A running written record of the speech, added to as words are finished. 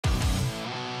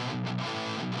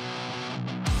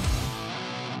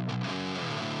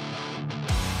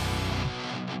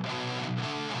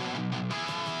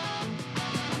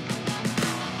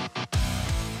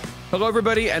Hello,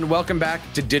 everybody, and welcome back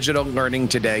to Digital Learning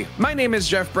Today. My name is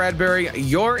Jeff Bradbury,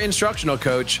 your instructional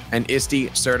coach and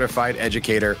ISTE certified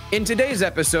educator. In today's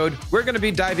episode, we're going to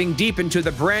be diving deep into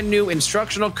the brand new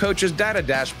Instructional Coaches data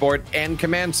dashboard and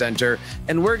command center,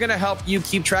 and we're going to help you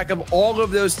keep track of all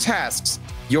of those tasks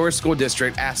your school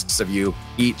district asks of you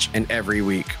each and every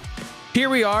week. Here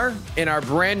we are in our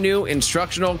brand new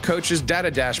Instructional Coaches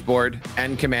data dashboard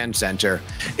and command center.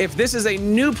 If this is a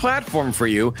new platform for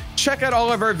you, check out all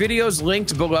of our videos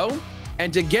linked below.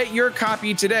 And to get your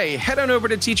copy today, head on over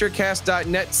to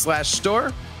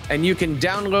teachercast.net/store and you can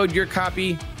download your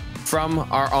copy from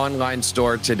our online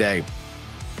store today.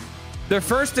 The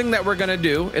first thing that we're going to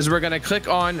do is we're going to click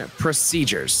on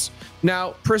procedures.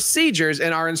 Now, procedures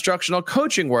in our instructional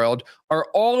coaching world are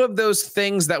all of those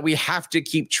things that we have to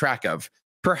keep track of.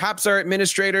 Perhaps our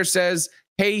administrator says,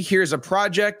 hey, here's a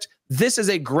project. This is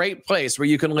a great place where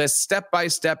you can list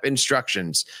step-by-step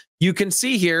instructions. You can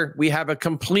see here we have a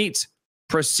complete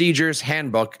procedures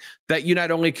handbook that you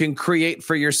not only can create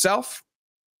for yourself,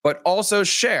 but also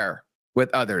share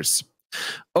with others.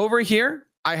 Over here,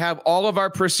 I have all of our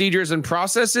procedures and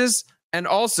processes and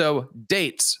also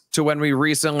dates to when we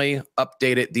recently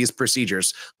updated these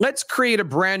procedures. Let's create a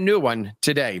brand new one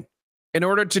today. In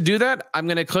order to do that, I'm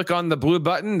going to click on the blue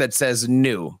button that says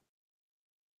New.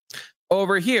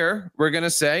 Over here, we're going to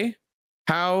say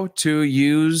how to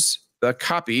use the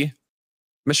copy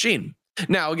machine.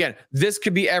 Now, again, this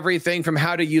could be everything from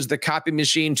how to use the copy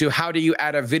machine to how do you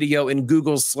add a video in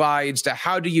Google Slides to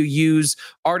how do you use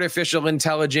artificial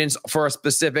intelligence for a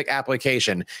specific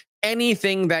application.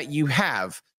 Anything that you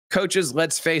have. Coaches,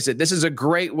 let's face it, this is a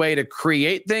great way to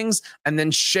create things and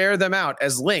then share them out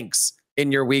as links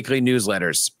in your weekly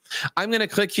newsletters. I'm going to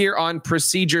click here on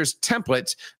Procedures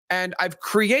Template, and I've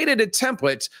created a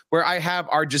template where I have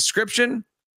our description,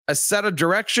 a set of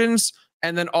directions,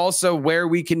 and then also where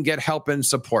we can get help and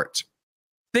support.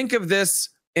 Think of this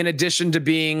in addition to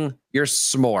being your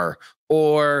S'more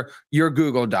or your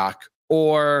Google Doc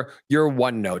or your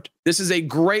OneNote. This is a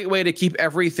great way to keep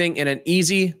everything in an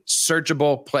easy,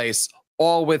 searchable place,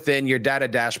 all within your data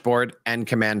dashboard and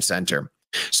command center.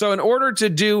 So in order to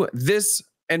do this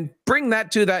and bring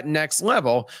that to that next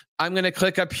level, I'm going to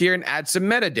click up here and add some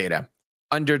metadata.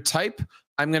 Under type,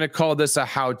 I'm going to call this a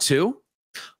how-to.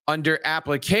 Under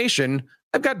application,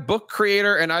 I've got book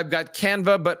creator and I've got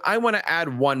Canva, but I want to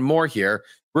add one more here.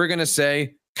 We're going to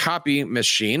say copy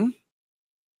machine.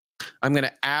 I'm going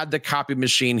to add the copy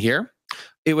machine here.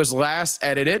 It was last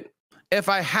edited. If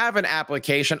I have an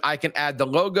application, I can add the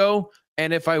logo.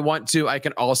 And if I want to, I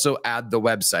can also add the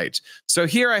website. So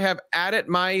here I have added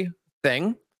my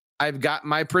thing. I've got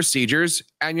my procedures.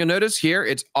 And you'll notice here,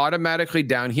 it's automatically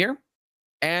down here.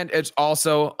 And it's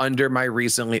also under my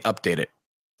recently updated.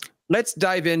 Let's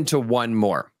dive into one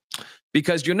more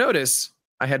because you'll notice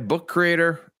I had book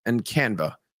creator and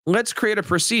Canva. Let's create a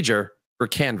procedure for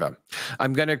Canva.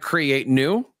 I'm going to create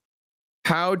new,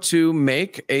 how to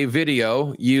make a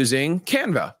video using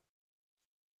Canva.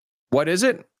 What is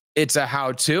it? It's a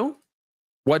how-to.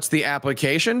 What's the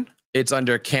application? It's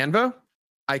under Canva.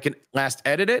 I can last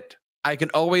edit it. I can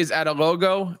always add a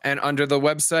logo and under the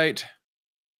website,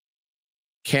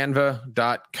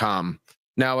 canva.com.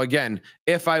 Now, again,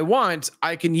 if I want,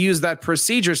 I can use that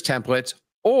procedures template,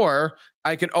 or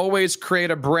I can always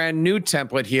create a brand new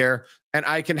template here, and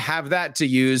I can have that to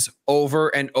use over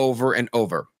and over and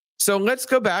over. So let's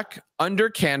go back under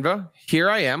Canva. Here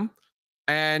I am.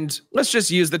 And let's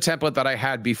just use the template that I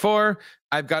had before.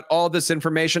 I've got all this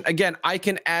information. Again, I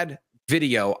can add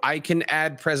video. I can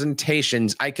add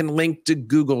presentations. I can link to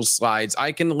Google Slides.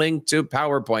 I can link to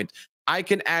PowerPoint. I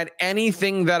can add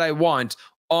anything that I want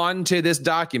onto this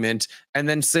document and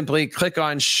then simply click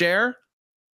on share.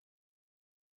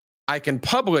 I can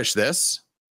publish this,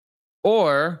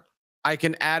 or I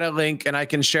can add a link and I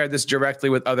can share this directly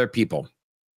with other people.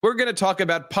 We're going to talk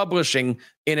about publishing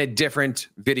in a different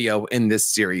video in this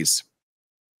series.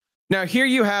 Now, here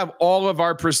you have all of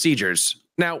our procedures.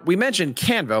 Now, we mentioned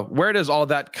Canva. Where does all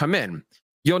that come in?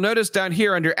 You'll notice down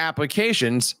here under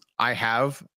applications, I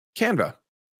have Canva.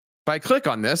 If I click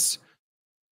on this,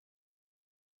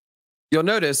 you'll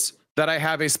notice that I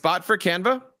have a spot for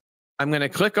Canva. I'm going to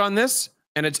click on this,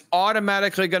 and it's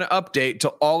automatically going to update to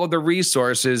all of the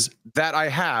resources that I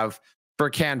have for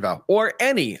Canva or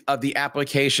any of the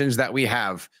applications that we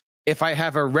have. If I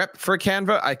have a rep for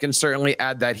Canva, I can certainly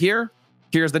add that here.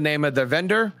 Here's the name of the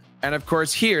vendor. And of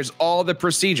course, here's all the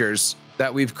procedures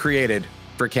that we've created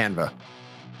for Canva.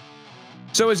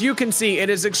 So as you can see, it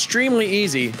is extremely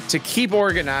easy to keep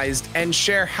organized and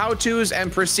share how-tos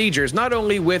and procedures, not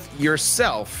only with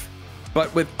yourself,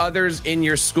 but with others in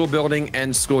your school building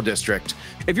and school district.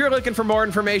 If you're looking for more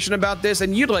information about this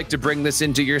and you'd like to bring this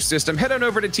into your system, head on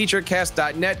over to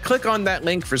teachercast.net, click on that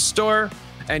link for store,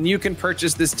 and you can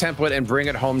purchase this template and bring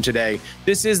it home today.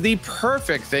 This is the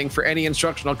perfect thing for any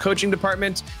instructional coaching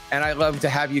department, and I love to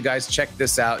have you guys check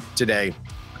this out today.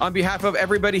 On behalf of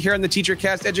everybody here on the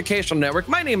TeacherCast Educational Network,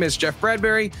 my name is Jeff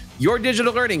Bradbury, your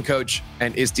digital learning coach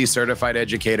and ISTE certified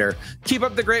educator. Keep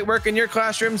up the great work in your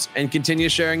classrooms and continue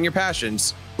sharing your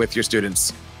passions with your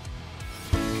students.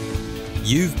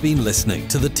 You've been listening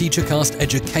to the TeacherCast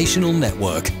Educational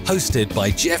Network, hosted by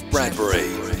Jeff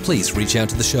Bradbury. Please reach out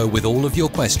to the show with all of your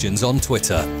questions on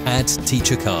Twitter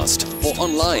 @TeacherCast or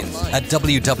online at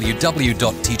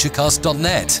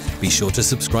www.teachercast.net. Be sure to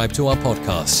subscribe to our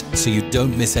podcast so you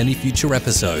don't miss any future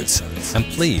episodes. And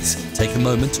please take a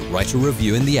moment to write a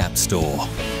review in the App Store.